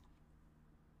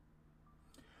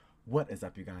What is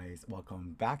up, you guys?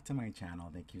 Welcome back to my channel.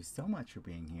 Thank you so much for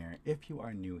being here. If you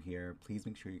are new here, please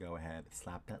make sure you go ahead,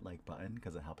 slap that like button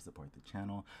because it helps support the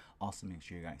channel. Also, make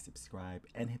sure you guys subscribe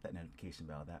and hit that notification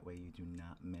bell. That way, you do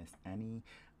not miss any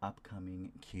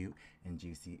upcoming cute and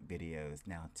juicy videos.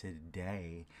 Now,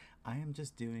 today, I am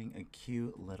just doing a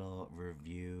cute little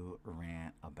review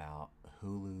rant about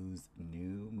Hulu's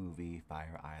new movie,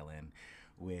 Fire Island,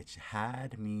 which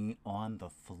had me on the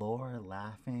floor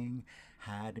laughing,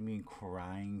 had me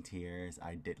crying tears.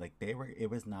 I did like they were it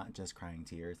was not just crying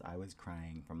tears. I was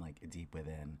crying from like deep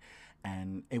within.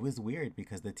 And it was weird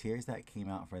because the tears that came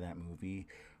out for that movie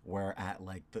were at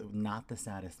like the not the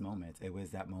saddest moments. It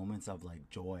was at moments of like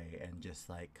joy and just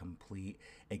like complete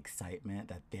excitement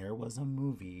that there was a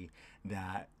movie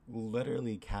that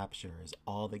literally captures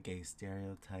all the gay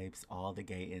stereotypes, all the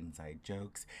gay inside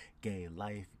jokes, gay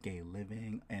life, gay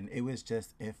living, and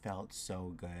it felt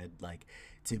so good, like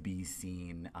to be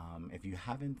seen. If you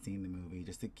haven't seen the movie,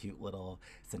 just a cute little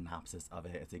synopsis of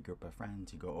it. It's a group of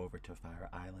friends who go over to Fire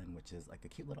Island, which is like a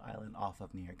cute little island off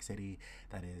of New York City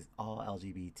that is all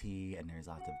LGBT, and there's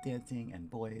lots of dancing and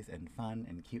boys and fun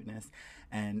and cuteness.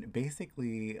 And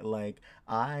basically, like,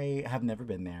 I have never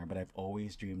been there, but I've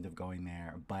always dreamed of going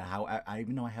there. But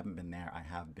even though I haven't been there, I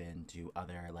have been to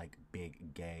other like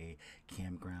big gay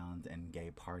campgrounds and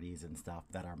gay parties and stuff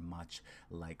that are much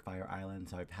like Fire Island.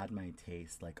 So I've had my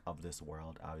taste like of this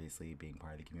world, obviously being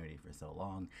part of the community for so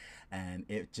long. And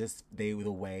it just the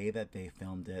way that they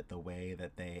filmed it, the way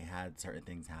that they had certain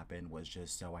things happen was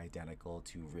just so identical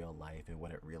to real life and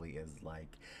what it really is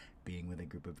like being with a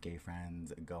group of gay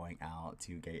friends going out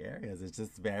to gay areas. It's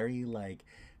just very like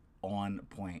on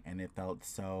point, and it felt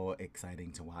so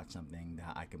exciting to watch something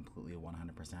that I completely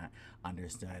 100%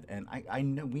 understood. And I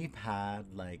know we've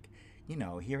had like,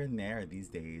 here and there these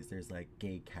days, there's like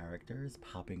gay characters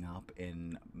popping up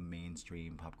in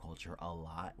mainstream pop culture a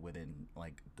lot within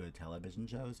like good television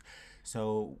shows.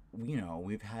 So,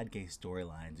 we've had gay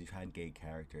storylines, we've had gay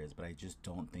characters, but I just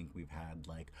don't think we've had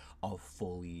like a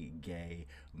fully gay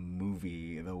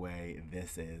movie the way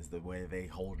this is, the way they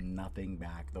hold nothing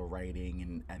back. The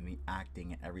writing and the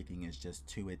acting and everything is just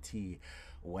to a T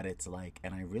what it's like.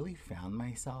 And I really found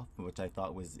myself, which I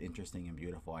thought was interesting and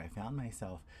beautiful, I found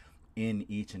myself in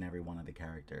each and every one of the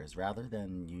characters. Rather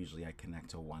than usually I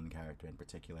connect to one character in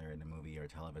particular in a movie or a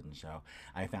television show,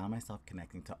 I found myself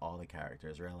connecting to all the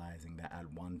characters, realizing that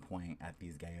at one point at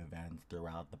these gay events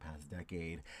throughout the past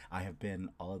decade, I have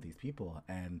been all of these people.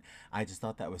 And I just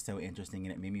thought that was so interesting,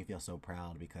 and it made me feel so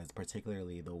proud because,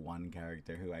 particularly the one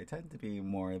character who I tend to be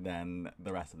more than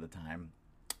the rest of the time,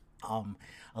 um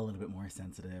a little bit more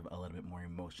sensitive, a little bit more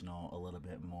emotional, a little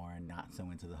bit more not so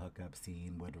into the hookup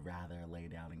scene, would rather lay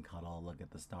down and cuddle, look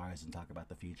at the stars, and talk about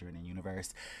the future in the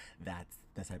universe. That's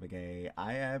the type of gay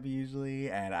I am usually,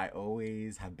 and I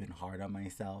always have been hard on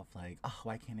myself, like, oh,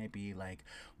 why can't I be like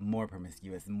more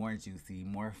promiscuous, more juicy,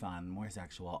 more fun, more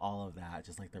sexual, all of that,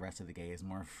 just like the rest of the gays,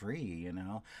 more free.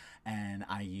 And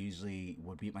I usually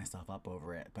would beat myself up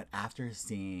over it. But after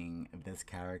seeing this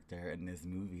character in this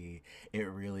movie, it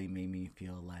really made me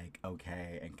feel like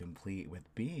okay and complete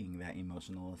with being that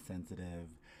emotional, sensitive,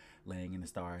 laying in the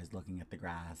stars, looking at the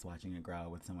grass, watching it grow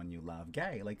with someone you love.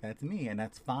 Gay, like that's me, and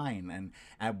that's fine.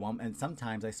 And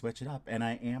sometimes I switch it up, and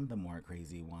I am the more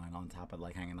crazy one on top of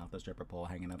like hanging off the stripper pole,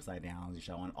 hanging upside down,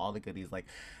 showing all the goodies. Like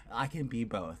I can be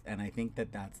both, and I think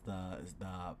that that's the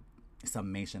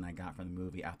summation I got from the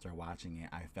movie after watching it.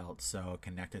 I felt so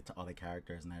connected to all the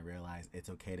characters, and I realized it's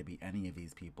okay to be any of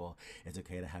these people. It's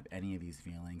okay to have any of these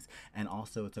feelings, and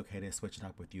also it's okay to switch it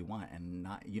up what you want. And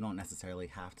not you don't necessarily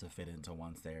have to fit into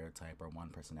one stereotype or one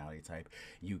personality type.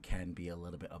 You can be a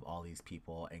little bit of all these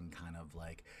people and kind of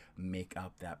like make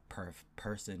up that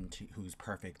person who's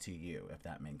perfect to you, if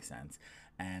that makes sense.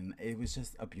 And it was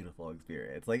just a beautiful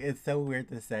experience. Like it's so weird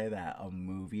to say that a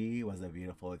movie was a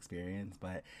beautiful experience,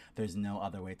 but there's no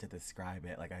other way to describe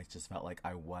it. Like I just felt like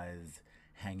I was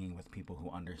hanging with people who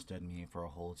understood me for a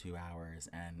whole 2 hours,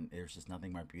 and there's just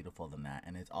nothing more beautiful than that.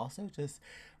 And it's also just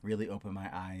really opened my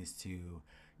eyes to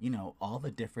all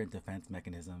the different defense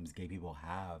mechanisms gay people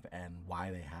have and why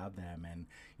they have them. And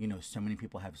so many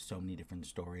people have so many different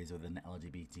stories within the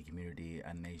LGBT community,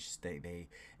 and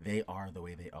they are the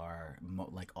way they are,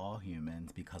 like all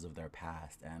humans, because of their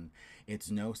past. And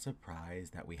it's no surprise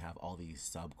that we have all these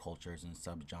subcultures and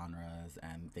subgenres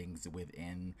and things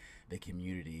within the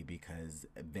community, because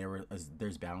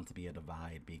there's bound to be a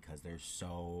divide because there's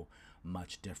so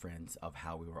much difference of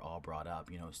how we were all brought up.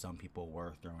 Some people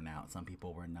were thrown out, some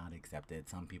people were not accepted.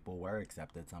 Some people were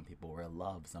accepted. Some people were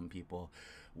loved. Some people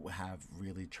have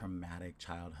really traumatic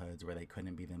childhoods where they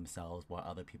couldn't be themselves, while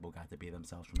other people got to be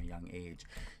themselves from a young age.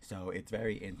 So it's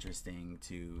very interesting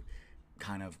to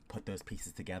kind of put those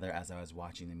pieces together as I was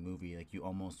watching the movie. Like,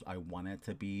 I wanted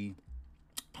to be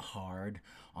hard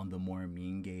on the more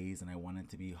mean gays, and I wanted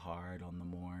to be hard on the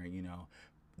more,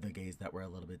 the gays that were a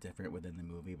little bit different within the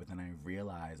movie. But then I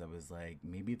realized, I was like,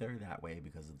 maybe they're that way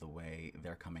because of the way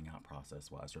their coming out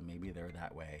process was, or maybe they're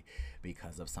that way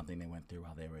because of something they went through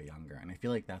while they were younger. And I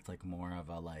feel like that's like more of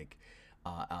a like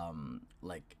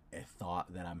a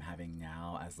thought that I'm having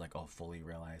now as like a fully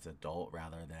realized adult,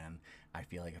 rather than, I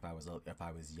feel like if I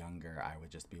was younger, I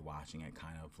would just be watching it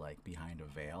kind of like behind a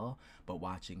veil. But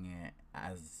watching it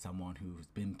as someone who's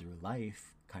been through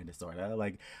life, kind of, sort of,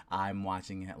 like, I'm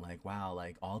watching it like, wow,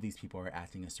 like all these people are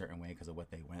acting a certain way because of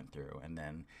what they went through. And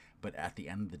then, but at the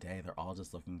end of the day, they're all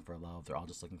just looking for love. They're all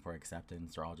just looking for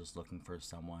acceptance. They're all just looking for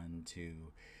someone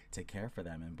to care for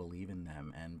them and believe in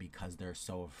them. And because they're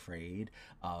so afraid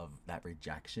of that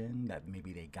rejection that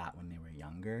maybe they got when they were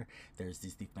younger, there's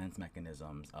these defense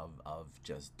mechanisms of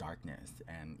just darkness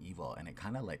and evil, and it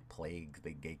kind of like plagues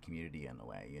the gay community in a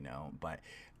way, but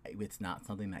it's not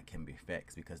something that can be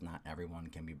fixed, because not everyone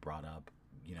can be brought up,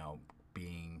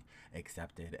 being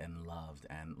accepted and loved.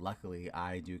 And luckily,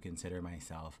 I do consider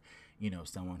myself,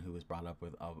 someone who was brought up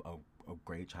with a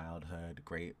great childhood,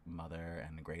 great mother,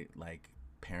 and a great like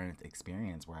parent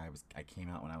experience, where I came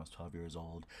out when I was 12 years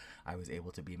old. I was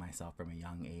able to be myself from a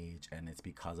young age, and it's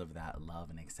because of that love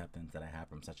and acceptance that I have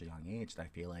from such a young age that I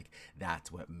feel like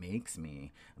that's what makes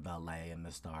me the lay in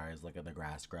the stars, look at the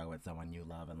grass grow, at someone you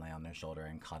love and lay on their shoulder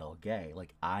and cuddle gay.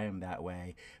 Like, I am that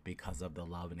way because of the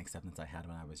love and acceptance I had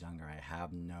when I was younger. I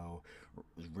have no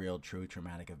real true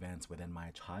traumatic events within my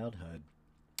childhood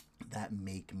that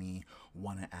make me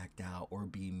want to act out or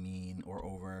be mean or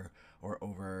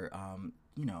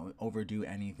overdo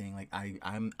anything. Like, I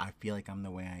feel like I'm the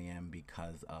way I am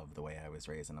because of the way I was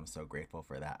raised, and I'm so grateful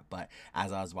for that. But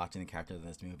as I was watching the characters of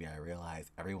this movie, I realized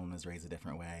everyone was raised a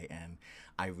different way, and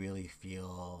I really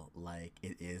feel like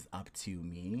it is up to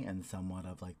me and somewhat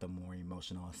of like the more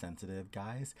emotional, sensitive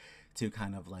guys to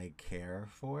kind of like care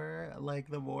for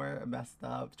like the more messed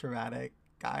up, traumatic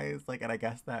guys. Like, and I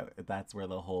guess that's where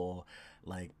the whole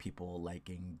like people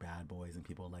liking bad boys and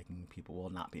people liking people,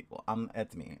 well, not people,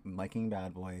 it's me liking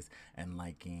bad boys and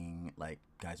liking like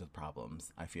guys with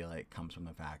problems, I feel like comes from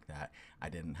the fact that I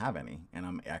didn't have any, and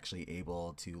I'm actually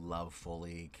able to love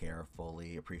fully, care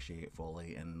fully, appreciate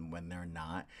fully, and when they're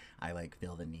not, I like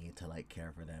feel the need to like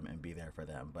care for them and be there for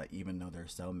them. But even though they're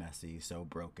so messy, so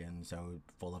broken, so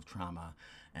full of trauma,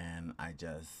 and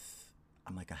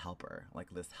I'm like a helper,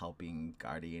 like this helping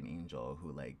guardian angel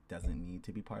who like doesn't need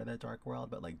to be part of that dark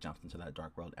world, but like jumps into that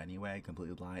dark world anyway,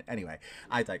 completely blind. Anyway,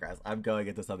 I digress. I'm going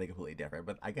into something completely different,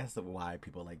 but I guess why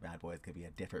people like bad boys could be a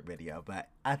different video. But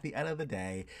at the end of the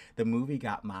day, the movie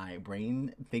got my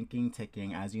brain thinking,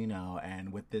 ticking, as you know.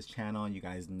 And with this channel, you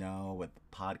guys know, with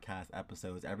podcast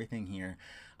episodes, everything here,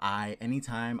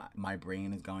 anytime my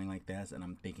brain is going like this and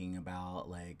I'm thinking about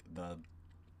like the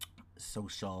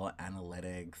social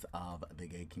analytics of the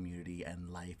gay community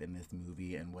and life in this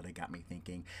movie and what it got me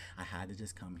thinking, I had to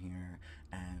just come here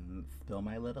and spill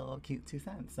my little cute 2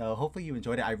 cents. So hopefully you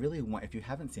enjoyed it. I really want, if you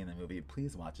haven't seen the movie,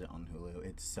 please watch it on Hulu.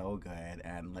 It's so good,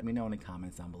 and let me know in the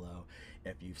comments down below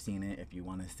if you've seen it, if you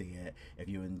want to see it, if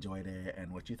you enjoyed it,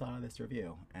 and what you thought of this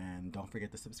review. And don't forget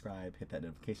to subscribe, hit that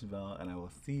notification bell, and I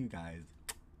will see you guys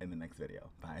in the next video.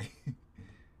 Bye.